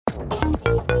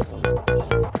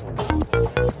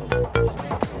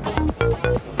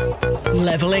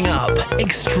Leveling up.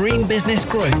 Extreme business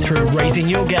growth through raising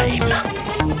your game.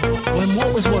 When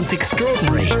what was once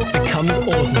extraordinary becomes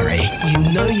ordinary, you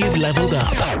know you've leveled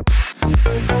up.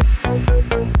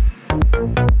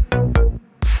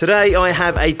 Today I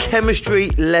have a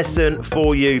chemistry lesson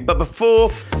for you, but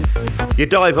before you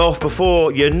dive off,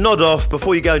 before you nod off,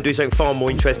 before you go and do something far more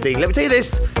interesting, let me tell you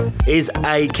this is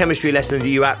a chemistry lesson that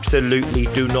you absolutely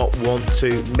do not want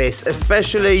to miss,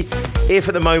 especially if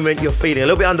at the moment you're feeling a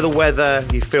little bit under the weather,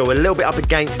 you feel a little bit up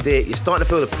against it, you're starting to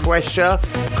feel the pressure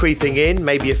creeping in,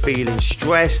 maybe you're feeling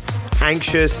stressed,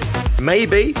 anxious,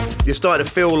 maybe you're starting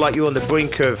to feel like you're on the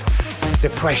brink of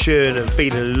depression and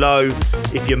feeling low.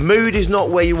 If your mood is not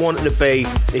where you want it to be,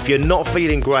 if you're not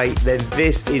feeling great, then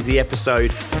this is the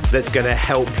episode that's going to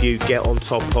help you get on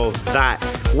top of that.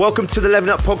 Welcome to the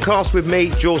Leveling Up Podcast with me,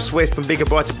 George Swift from Bigger,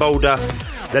 Brighter, Bolder.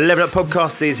 The Leveling Up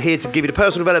Podcast is here to give you the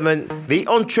personal development, the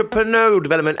entrepreneurial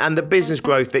development, and the business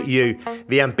growth that you,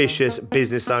 the ambitious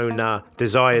business owner,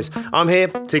 desires. I'm here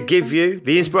to give you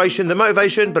the inspiration, the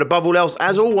motivation, but above all else,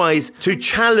 as always, to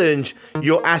challenge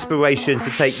your aspirations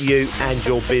to take you and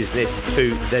your business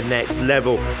to the next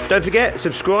level. Don't forget,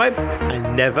 subscribe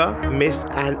and never miss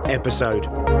an episode.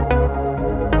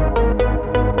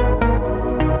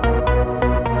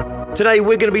 Today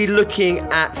we're going to be looking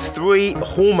at 3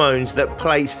 hormones that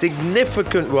play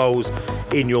significant roles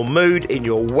in your mood, in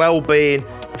your well-being,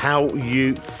 how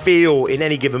you feel in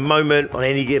any given moment, on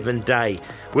any given day.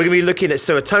 We're going to be looking at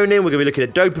serotonin, we're going to be looking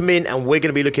at dopamine, and we're going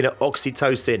to be looking at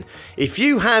oxytocin. If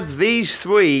you have these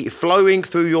 3 flowing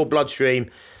through your bloodstream,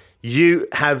 you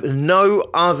have no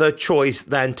other choice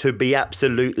than to be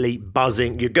absolutely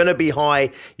buzzing. You're going to be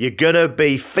high, you're going to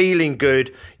be feeling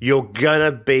good, you're going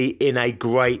to be in a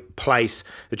great place.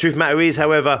 The truth of the matter is,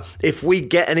 however, if we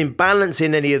get an imbalance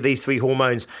in any of these 3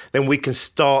 hormones, then we can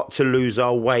start to lose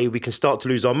our way, we can start to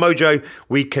lose our mojo,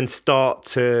 we can start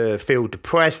to feel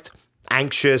depressed,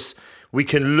 anxious, we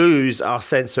can lose our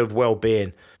sense of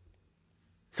well-being.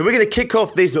 So we're going to kick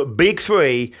off this big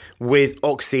 3 with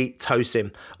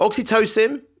oxytocin.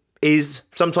 Oxytocin is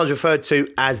sometimes referred to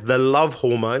as the love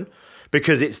hormone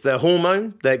because it's the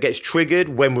hormone that gets triggered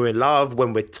when we're in love,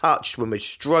 when we're touched, when we're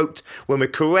stroked, when we're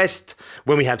caressed,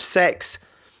 when we have sex.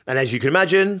 And as you can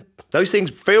imagine, those things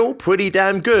feel pretty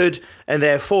damn good. And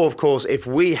therefore, of course, if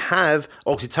we have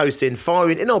oxytocin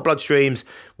firing in our bloodstreams,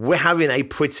 we're having a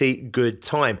pretty good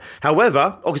time.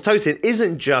 However, oxytocin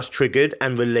isn't just triggered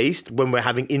and released when we're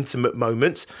having intimate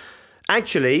moments.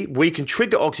 Actually, we can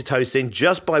trigger oxytocin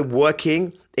just by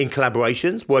working in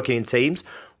collaborations, working in teams,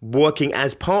 working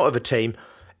as part of a team.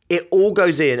 It all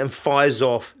goes in and fires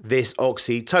off this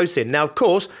oxytocin. Now, of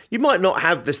course, you might not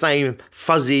have the same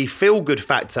fuzzy feel-good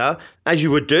factor as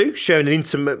you would do sharing an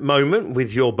intimate moment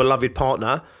with your beloved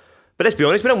partner. But let's be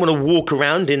honest, we don't want to walk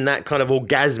around in that kind of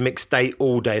orgasmic state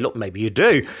all day. Look, maybe you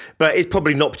do, but it's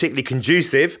probably not particularly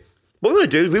conducive. What we want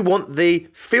to do is we want the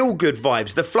feel-good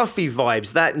vibes, the fluffy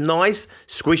vibes, that nice,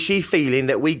 squishy feeling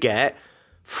that we get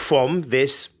from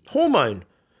this hormone,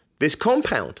 this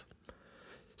compound.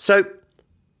 So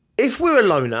if we're a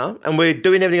loner and we're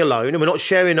doing everything alone and we're not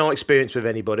sharing our experience with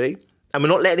anybody and we're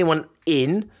not letting anyone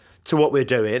in to what we're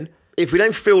doing, if we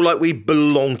don't feel like we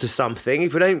belong to something,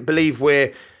 if we don't believe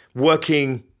we're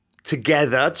working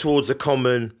together towards a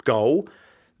common goal,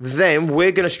 then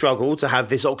we're going to struggle to have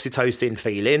this oxytocin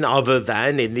feeling other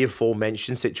than in the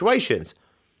aforementioned situations.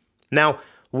 Now,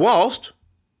 whilst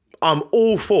I'm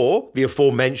all for the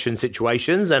aforementioned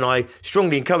situations, and I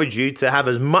strongly encourage you to have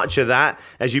as much of that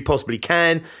as you possibly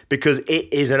can because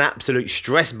it is an absolute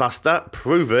stress buster,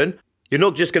 proven. You're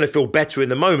not just going to feel better in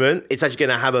the moment, it's actually going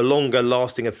to have a longer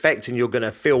lasting effect and you're going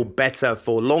to feel better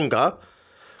for longer.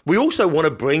 We also want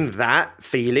to bring that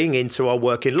feeling into our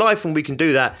working life, and we can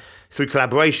do that through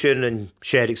collaboration and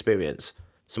shared experience.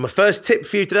 So my first tip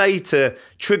for you today to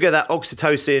trigger that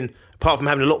oxytocin, apart from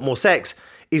having a lot more sex,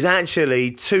 is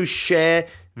actually to share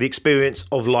the experience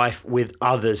of life with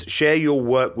others. Share your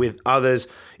work with others.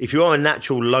 If you are a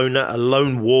natural loner, a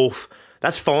lone wolf,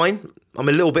 that's fine. I'm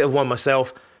a little bit of one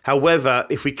myself. However,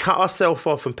 if we cut ourselves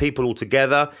off from people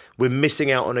altogether, we're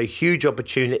missing out on a huge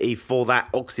opportunity for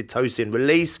that oxytocin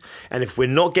release. And if we're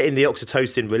not getting the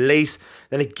oxytocin release,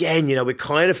 then again, we're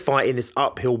kind of fighting this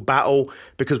uphill battle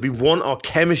because we want our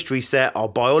chemistry set, our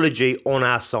biology on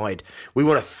our side. We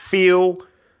want to feel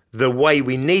the way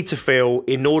we need to feel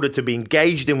in order to be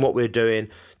engaged in what we're doing,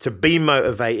 to be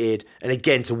motivated, and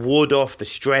again, to ward off the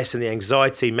stress and the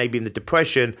anxiety, maybe in the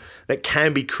depression that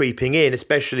can be creeping in,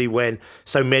 especially when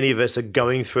so many of us are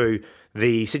going through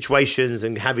the situations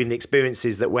and having the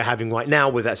experiences that we're having right now,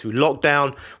 whether that's through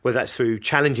lockdown, whether that's through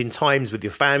challenging times with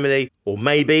your family, or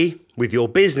maybe with your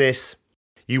business,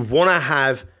 you want to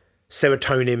have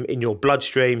serotonin in your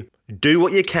bloodstream. Do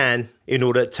what you can in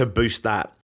order to boost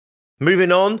that.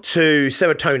 Moving on to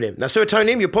serotonin. Now,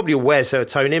 serotonin, you're probably aware of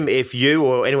serotonin if you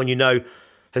or anyone you know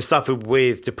has suffered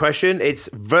with depression. It's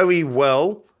very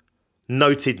well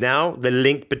noted now, the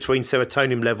link between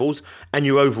serotonin levels and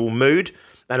your overall mood.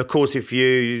 And of course, if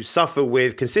you suffer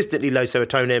with consistently low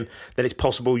serotonin, then it's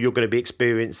possible you're going to be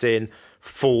experiencing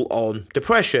full-on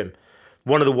depression.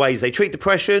 One of the ways they treat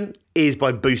depression is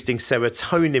by boosting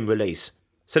serotonin release.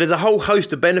 So there's a whole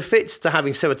host of benefits to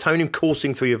having serotonin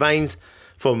coursing through your veins,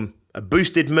 from a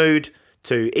boosted mood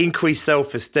to increased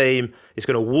self-esteem. It's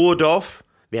going to ward off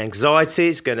the anxiety.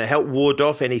 It's going to help ward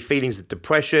off any feelings of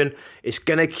depression. It's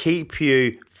going to keep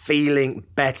you feeling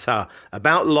better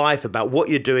about life, about what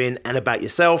you're doing, and about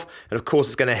yourself. And of course,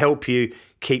 it's going to help you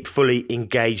keep fully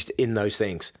engaged in those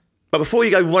things. But before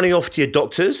you go running off to your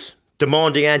doctors,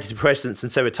 demanding antidepressants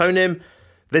and serotonin,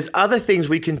 there's other things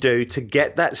we can do to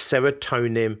get that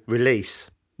serotonin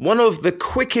release. One of the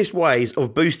quickest ways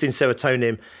of boosting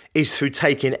serotonin is through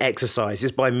taking exercise,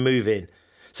 is by moving.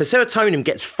 So serotonin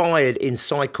gets fired in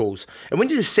cycles. And when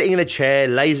you're just sitting in a chair,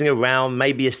 lazing around,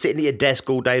 maybe you're sitting at your desk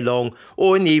all day long,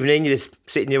 or in the evening, you just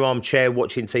sit in your armchair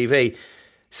watching TV,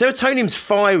 serotonin's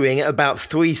firing at about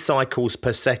 3 cycles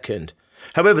per second.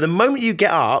 However, the moment you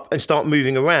get up and start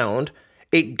moving around,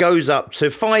 it goes up to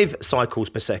 5 cycles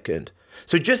per second.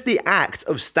 So just the act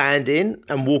of standing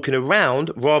and walking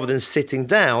around rather than sitting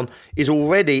down is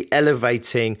already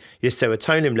elevating your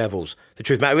serotonin levels. The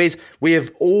truth of the matter is, we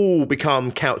have all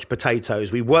become couch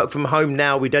potatoes. We work from home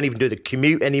now. We don't even do the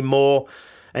commute anymore.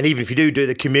 And even if you do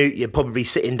the commute, you're probably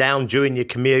sitting down during your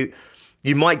commute.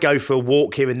 You might go for a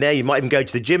walk here and there. You might even go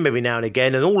to the gym every now and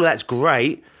again. And all of that's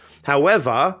great.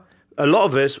 However, a lot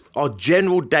of us, our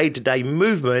general day-to-day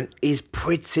movement is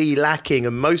pretty lacking,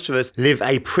 and most of us live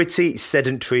a pretty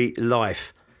sedentary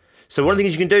life. So one of the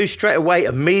things you can do straight away,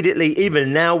 immediately,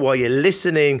 even now while you're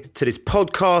listening to this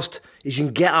podcast, is you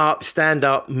can get up, stand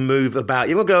up, move about.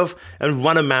 You want to go off and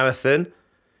run a marathon.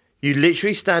 You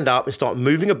literally stand up and start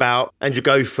moving about, and you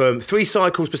go from 3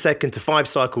 cycles per second to 5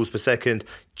 cycles per second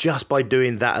just by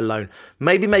doing that alone.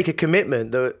 Maybe make a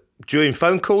commitment that during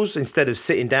phone calls, instead of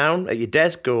sitting down at your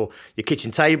desk or your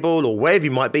kitchen table or wherever you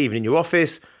might be, even in your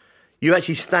office, you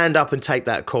actually stand up and take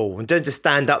that call. And don't just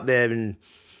stand up there and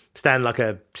stand like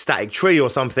a static tree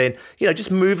or something. You know, just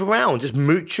move around, just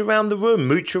mooch around the room,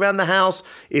 mooch around the house.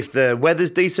 If the weather's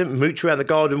decent, mooch around the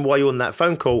garden while you're on that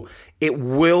phone call. It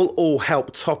will all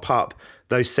help top up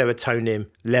those serotonin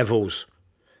levels.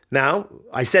 Now,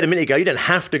 I said a minute ago, you don't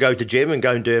have to go to gym and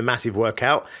go and do a massive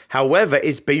workout. However,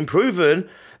 it's been proven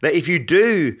that if you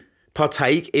do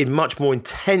partake in much more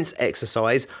intense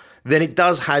exercise, then it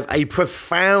does have a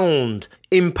profound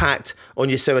impact on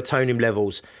your serotonin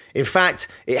levels. In fact,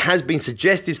 it has been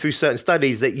suggested through certain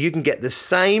studies that you can get the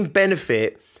same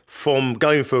benefit from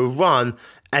going for a run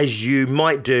as you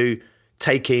might do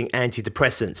taking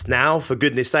antidepressants. Now, for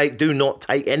goodness sake, do not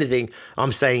take anything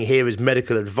I'm saying here as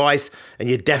medical advice, and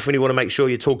you definitely want to make sure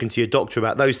you're talking to your doctor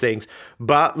about those things.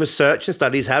 But research and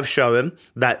studies have shown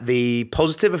that the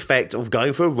positive effect of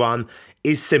going for a run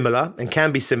is similar and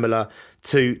can be similar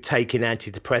to taking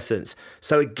antidepressants.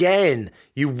 So again,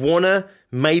 you want to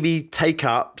maybe take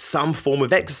up some form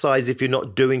of exercise if you're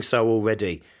not doing so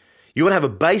already. You want to have a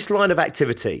baseline of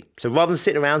activity. So rather than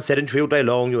sitting around sedentary all day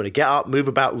long, you want to get up, move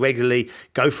about regularly,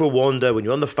 go for a wander. When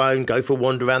you're on the phone, go for a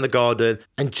wander around the garden,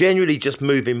 and generally just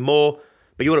moving more.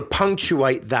 But you want to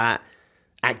punctuate that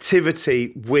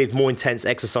activity with more intense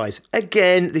exercise.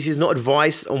 Again, this is not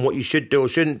advice on what you should do or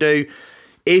shouldn't do.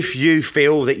 If you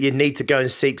feel that you need to go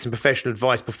and seek some professional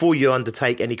advice before you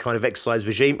undertake any kind of exercise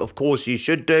regime, of course you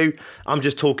should do. I'm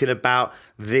just talking about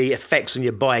the effects on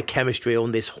your biochemistry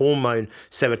on this hormone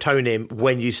serotonin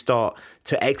when you start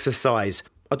to exercise.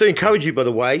 I do encourage you, by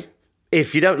the way,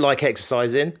 if you don't like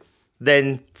exercising,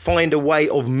 then find a way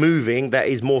of moving that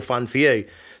is more fun for you.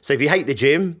 So if you hate the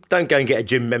gym, don't go and get a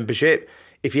gym membership.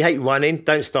 If you hate running,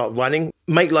 don't start running.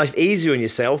 Make life easier on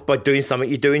yourself by doing something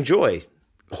you do enjoy.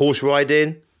 Horse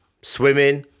riding,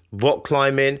 swimming, rock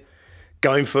climbing,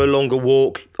 going for a longer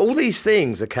walk, all these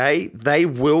things, okay, they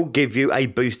will give you a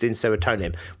boost in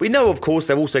serotonin. We know, of course,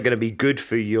 they're also going to be good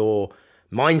for your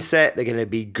mindset. They're going to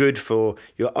be good for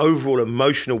your overall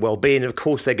emotional well-being. And of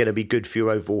course, they're going to be good for your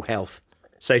overall health.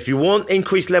 So if you want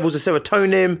increased levels of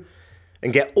serotonin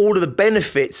and get all of the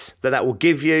benefits that will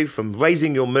give you from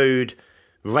raising your mood,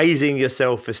 raising your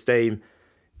self-esteem,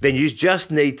 then you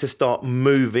just need to start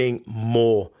moving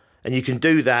more. And you can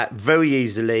do that very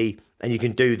easily, and you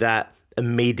can do that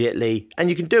immediately, and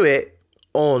you can do it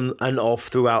on and off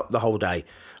throughout the whole day.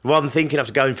 Rather than thinking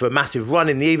of going for a massive run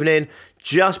in the evening,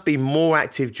 just be more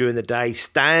active during the day,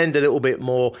 stand a little bit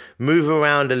more, move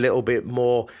around a little bit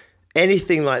more.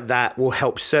 Anything like that will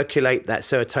help circulate that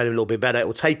serotonin a little bit better. It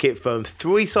will take it from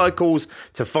 3 cycles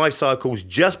to 5 cycles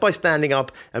just by standing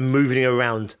up and moving it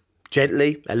around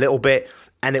gently a little bit,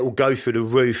 and it will go through the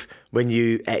roof when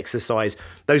you exercise.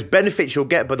 Those benefits you'll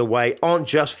get, by the way, aren't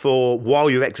just for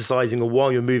while you're exercising or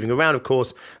while you're moving around, of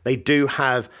course. They do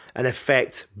have an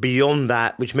effect beyond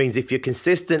that, which means if you're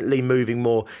consistently moving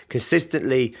more,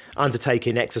 consistently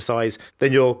undertaking exercise,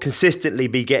 then you'll consistently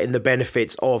be getting the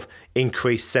benefits of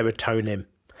increased serotonin.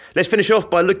 Let's finish off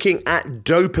by looking at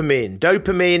dopamine.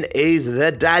 Dopamine is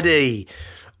the daddy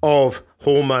of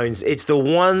hormones. It's the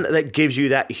one that gives you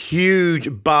that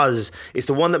huge buzz. It's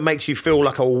the one that makes you feel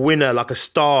like a winner, like a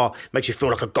star, makes you feel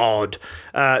like a god.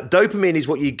 Dopamine is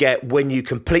what you get when you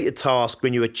complete a task,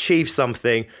 when you achieve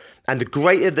something. And the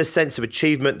greater the sense of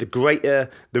achievement, the greater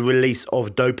the release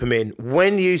of dopamine.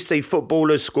 When you see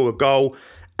footballers score a goal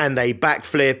and they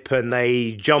backflip and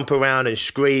they jump around and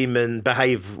scream and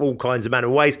behave all kinds of manner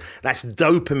of ways, that's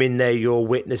dopamine there you're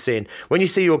witnessing. When you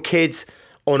see your kids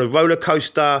on a roller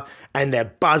coaster and they're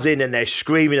buzzing and they're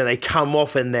screaming and they come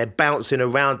off and they're bouncing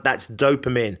around, that's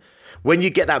dopamine. When you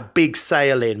get that big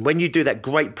sale in, when you do that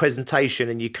great presentation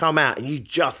and you come out and you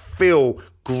just feel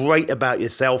great about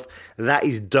yourself, that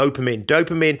is dopamine.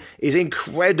 Dopamine is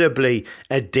incredibly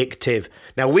addictive.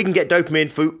 Now, we can get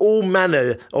dopamine through all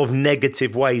manner of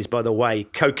negative ways, by the way.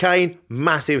 Cocaine,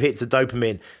 massive hits of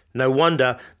dopamine. No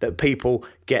wonder that people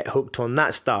get hooked on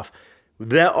that stuff.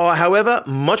 There are, however,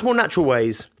 much more natural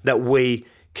ways that we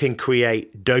can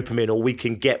create dopamine, or we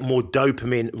can get more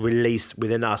dopamine released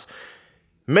within us.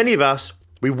 Many of us,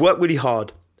 we work really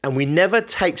hard and we never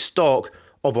take stock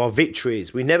of our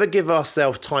victories. We never give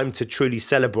ourselves time to truly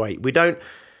celebrate. We don't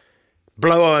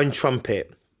blow our own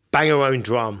trumpet, bang our own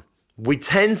drum. We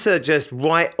tend to just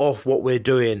write off what we're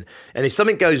doing. And if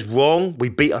something goes wrong, we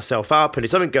beat ourselves up. And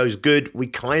if something goes good, we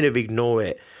kind of ignore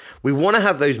it. We want to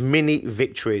have those mini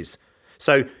victories.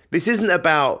 So this isn't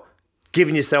about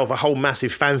giving yourself a whole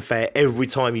massive fanfare every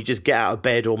time you just get out of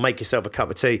bed or make yourself a cup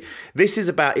of tea. This is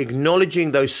about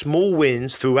acknowledging those small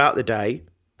wins throughout the day,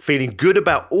 feeling good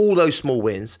about all those small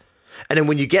wins. And then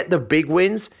when you get the big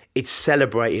wins, it's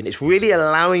celebrating. It's really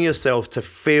allowing yourself to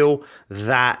feel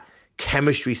that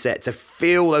chemistry set, to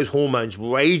feel those hormones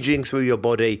raging through your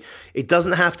body. It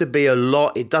doesn't have to be a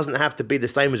lot. It doesn't have to be the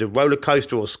same as a roller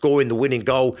coaster or scoring the winning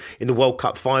goal in the World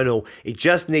Cup final. It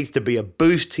just needs to be a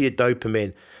boost to your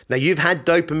dopamine. Now, you've had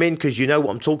dopamine because you know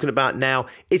what I'm talking about now.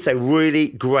 It's a really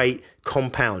great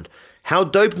compound. How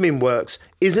dopamine works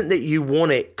isn't that you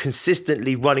want it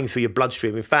consistently running through your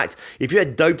bloodstream. In fact, if you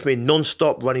had dopamine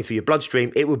non-stop running through your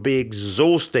bloodstream, it would be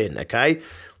exhausting, okay?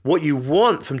 What you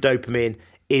want from dopamine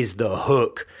is the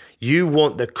hook. You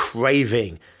want the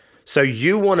craving. So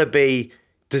you want to be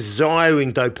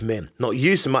desiring dopamine, not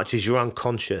you so much as your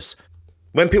unconscious.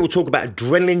 When people talk about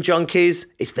adrenaline junkies,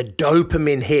 it's the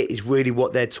dopamine hit is really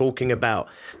what they're talking about.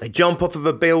 They jump off of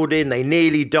a building, they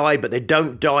nearly die, but they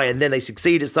don't die, and then they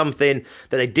succeed at something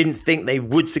that they didn't think they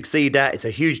would succeed at. It's a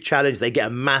huge challenge. They get a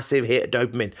massive hit of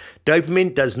dopamine.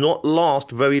 Dopamine does not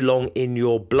last very long in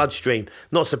your bloodstream,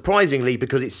 not surprisingly,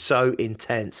 because it's so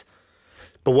intense.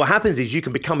 But what happens is you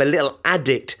can become a little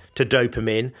addict to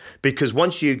dopamine, because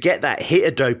once you get that hit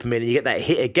of dopamine and you get that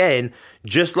hit again,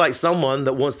 just like someone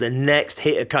that wants the next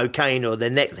hit of cocaine or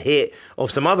the next hit of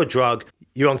some other drug,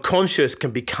 your unconscious can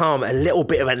become a little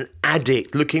bit of an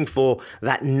addict looking for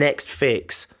that next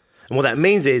fix. And what that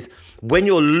means is when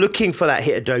you're looking for that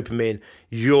hit of dopamine,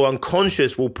 your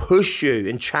unconscious will push you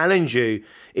and challenge you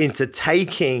into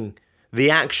taking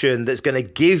the action that's going to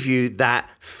give you that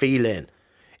feeling.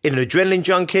 In an adrenaline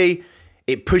junkie,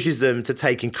 it pushes them to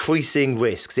take increasing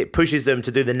risks. It pushes them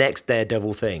to do the next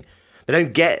daredevil thing. They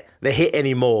don't get the hit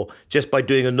anymore just by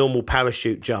doing a normal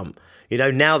parachute jump. You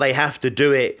know, now they have to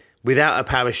do it without a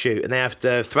parachute, and they have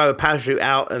to throw a parachute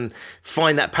out and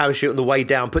find that parachute on the way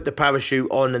down, put the parachute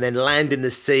on, and then land in the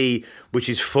sea, which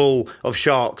is full of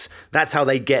sharks. That's how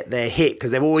they get their hit, because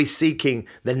they're always seeking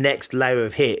the next layer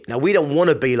of hit. Now, we don't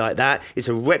want to be like that. It's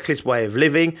a reckless way of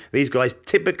living. These guys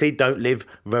typically don't live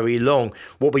very long.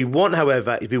 What we want,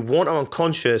 however, is we want our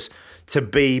unconscious to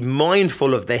be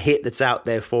mindful of the hit that's out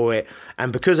there for it.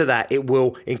 And because of that, it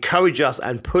will encourage us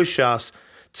and push us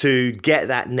to get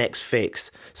that next fix.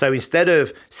 So instead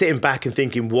of sitting back and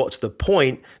thinking, what's the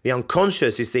point? The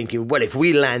unconscious is thinking, well, if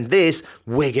we land this,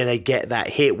 we're going to get that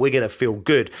hit. We're going to feel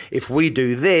good. If we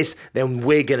do this, then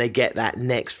we're going to get that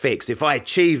next fix. If I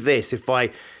achieve this, if I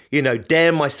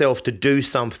dare myself to do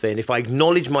something, if I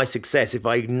acknowledge my success, if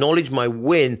I acknowledge my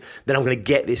win, then I'm going to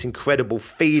get this incredible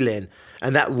feeling.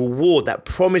 And that reward, that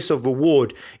promise of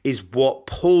reward, is what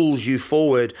pulls you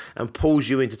forward and pulls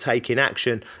you into taking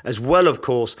action. As well, of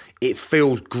course, it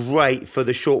feels great for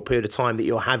the short period of time that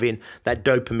you're having that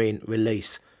dopamine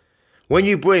release. When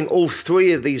you bring all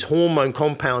three of these hormone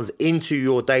compounds into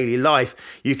your daily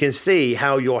life, you can see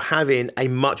how you're having a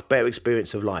much better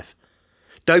experience of life.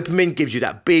 Dopamine gives you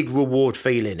that big reward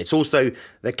feeling. It's also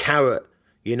the carrot,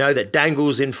 that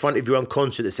dangles in front of your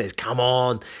unconscious that says, come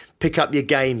on, pick up your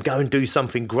game, go and do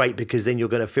something great because then you're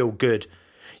going to feel good.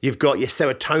 You've got your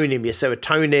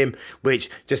serotonin, which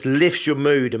just lifts your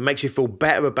mood and makes you feel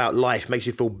better about life, makes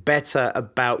you feel better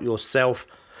about yourself.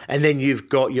 And then you've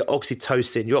got your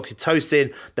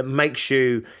oxytocin that makes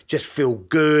you just feel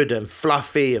good and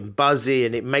fluffy and buzzy,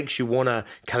 and it makes you want to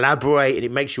collaborate and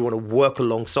it makes you want to work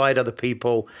alongside other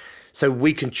people. So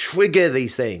we can trigger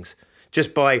these things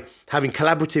just by having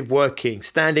collaborative working,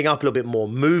 standing up a little bit more,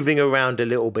 moving around a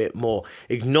little bit more,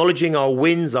 acknowledging our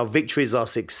wins, our victories, our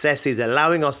successes,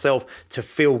 allowing ourselves to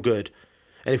feel good.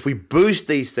 And if we boost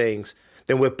these things,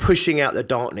 then we're pushing out the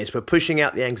darkness, we're pushing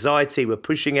out the anxiety, we're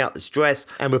pushing out the stress,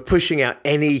 and we're pushing out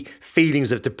any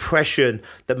feelings of depression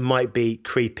that might be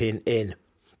creeping in.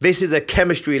 This is a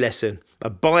chemistry lesson, a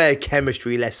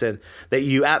biochemistry lesson that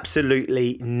you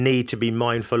absolutely need to be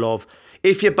mindful of.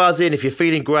 If you're buzzing, if you're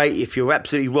feeling great, if you're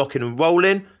absolutely rocking and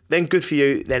rolling, then good for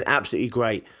you, then absolutely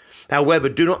great. However,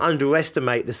 do not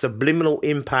underestimate the subliminal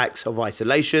impacts of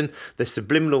isolation, the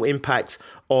subliminal impacts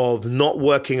of not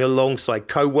working alongside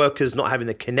co-workers, not having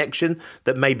the connection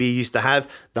that maybe you used to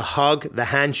have, the hug, the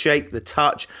handshake, the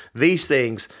touch. These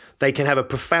things, they can have a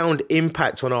profound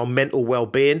impact on our mental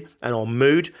well-being and our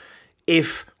mood.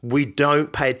 If we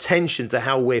don't pay attention to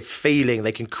how we're feeling,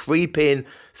 they can creep in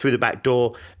through the back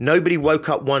door. Nobody woke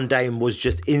up one day and was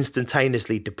just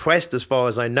instantaneously depressed, as far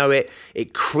as I know it.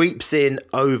 It creeps in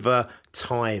over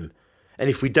time. And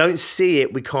if we don't see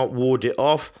it, we can't ward it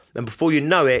off. And before you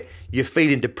know it, you're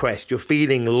feeling depressed, you're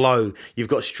feeling low, you've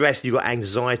got stress, you've got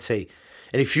anxiety.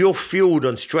 And if you're fueled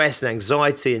on stress and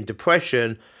anxiety and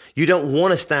depression, you don't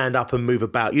want to stand up and move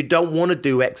about. You don't want to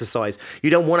do exercise. You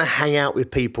don't want to hang out with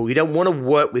people. You don't want to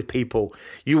work with people.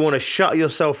 You want to shut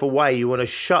yourself away. You want to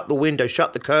shut the window,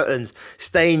 shut the curtains,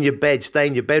 stay in your bed, stay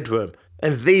in your bedroom.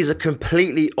 And these are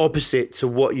completely opposite to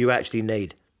what you actually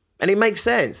need. And it makes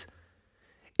sense.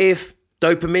 If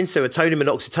dopamine, serotonin, and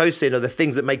oxytocin are the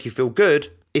things that make you feel good,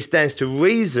 it stands to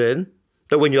reason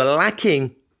that when you're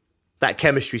lacking that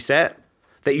chemistry set,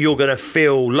 that you're going to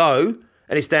feel low.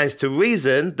 And it stands to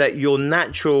reason that your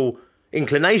natural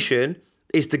inclination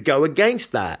is to go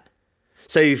against that.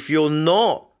 So if you're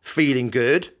not feeling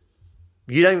good,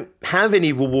 you don't have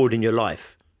any reward in your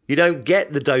life. You don't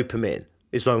get the dopamine.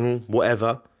 It's like,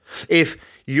 whatever. If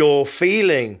you're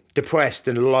feeling depressed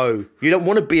and low, you don't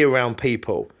want to be around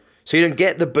people. So you don't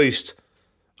get the boost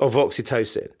of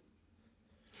oxytocin.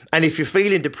 And if you're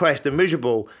feeling depressed and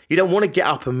miserable, you don't want to get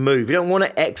up and move. You don't want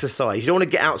to exercise. You don't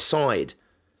want to get outside.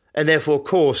 And therefore, of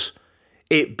course,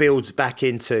 it builds back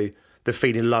into the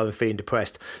feeling low and feeling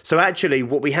depressed. So actually,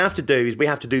 what we have to do is we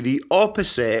have to do the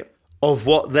opposite of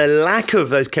what the lack of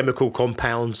those chemical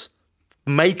compounds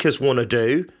make us want to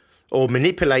do or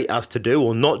manipulate us to do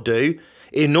or not do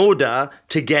in order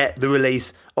to get the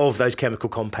release of those chemical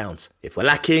compounds. If we're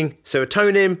lacking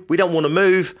serotonin, we don't want to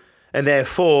move, and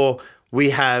therefore we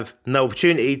have no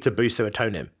opportunity to boost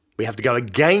serotonin. We have to go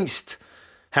against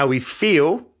how we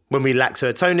feel when we lack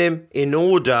serotonin in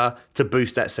order to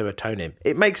boost that serotonin.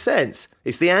 It makes sense.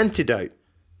 It's the antidote.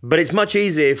 But it's much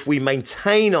easier if we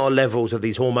maintain our levels of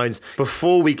these hormones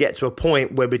before we get to a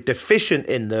point where we're deficient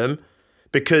in them,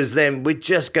 because then we're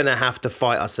just going to have to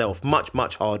fight ourselves much,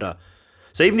 much harder.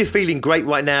 So even if you're feeling great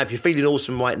right now, if you're feeling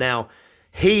awesome right now,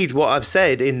 heed what I've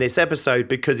said in this episode,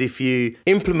 because if you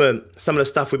implement some of the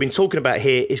stuff we've been talking about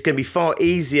here, it's going to be far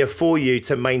easier for you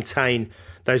to maintain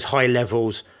those high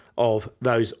levels of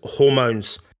those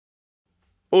hormones.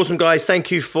 Awesome, guys.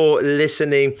 Thank you for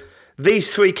listening.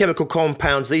 These three chemical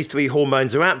compounds, these three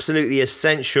hormones are absolutely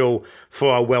essential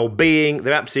for our well-being.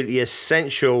 They're absolutely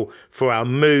essential for our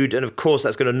mood. And of course,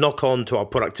 that's going to knock on to our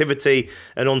productivity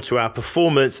and onto our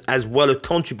performance, as well as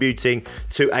contributing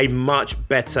to a much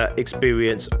better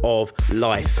experience of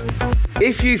life.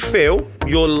 If you feel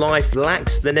your life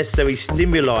lacks the necessary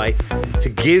stimuli to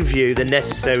give you the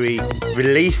necessary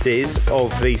releases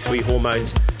of these three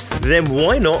hormones, then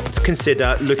why not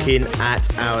consider looking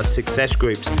at our success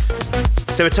groups?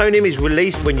 Serotonin is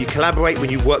released when you collaborate, when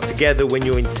you work together, when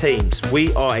you're in teams.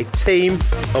 We are a team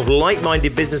of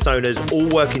like-minded business owners all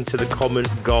working to the common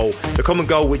goal. The common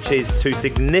goal, which is to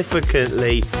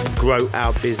significantly grow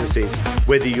our businesses.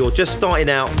 Whether you're just starting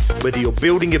out, whether you're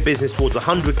building your business towards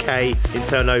 100K in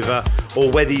turnover,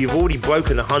 or whether you've already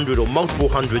broken 100 or multiple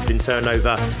hundreds in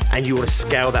turnover and you want to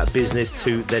scale that business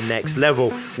to the next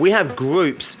level. We have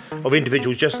groups of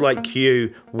individuals just like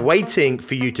you waiting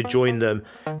for you to join them.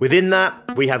 Within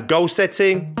that, we have goal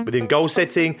setting. Within goal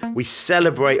setting, we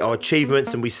celebrate our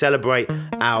achievements and we celebrate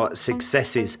our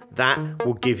successes. That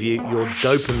will give you your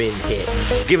dopamine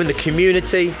hit. Given the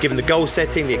community, given the goal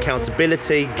setting, the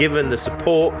accountability, given the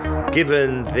support,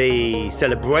 given the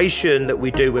celebration that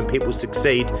we do when people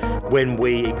succeed, when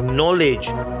we acknowledge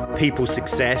people's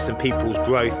success and people's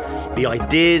growth, the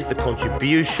ideas, the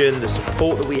contribution, the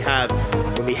support that we have,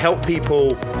 when we help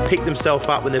people pick themselves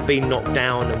up when they've been knocked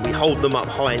down and we hold them up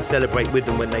high and celebrate with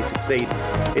them when they succeed,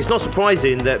 it's not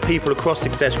surprising that people across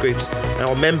success groups and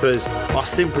our members are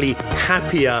simply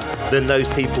happier than those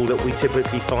people that we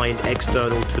typically find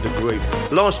external to the group.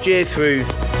 Last year, through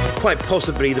quite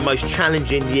possibly the most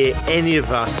challenging year any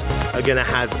of us are going to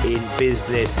have in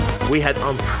business, we had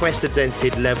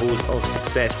unprecedented levels of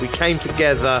success. We came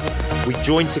together, we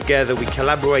joined together, we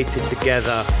collaborated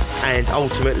together, and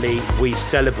ultimately we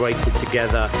celebrated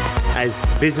together as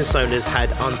business owners had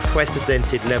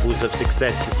unprecedented levels of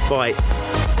success despite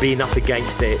being up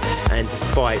against it and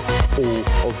despite all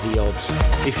of the odds.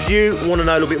 If you want to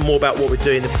know a little bit more about what we're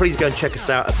doing, then please go and check us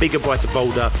out at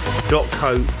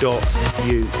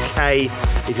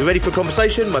biggerbrighterbolder.co.uk. If you're ready for a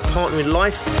conversation, my partner in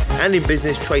life and in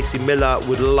business, Tracy Miller,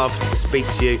 would love to speak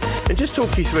to you and just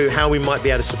talk you through how we might be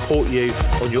able to support you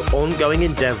on your ongoing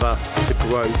endeavour to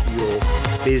grow your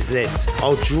business.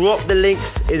 I'll drop the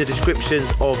links in the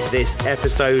descriptions of this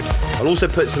episode. I'll also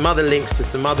put some other links to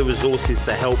some other resources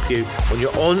to help you on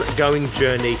your ongoing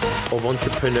journey of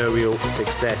entrepreneurial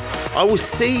success. I will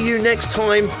see you next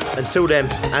time. Until then,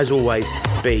 as always,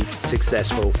 be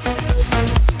successful.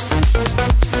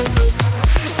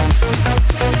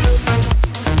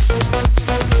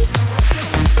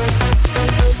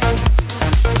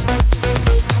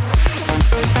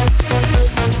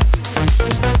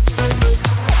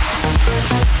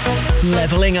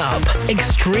 Leveling up.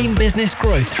 Extreme business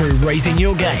growth through raising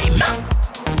your game.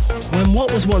 When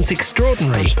what was once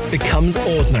extraordinary becomes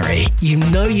ordinary, you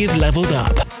know you've leveled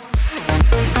up.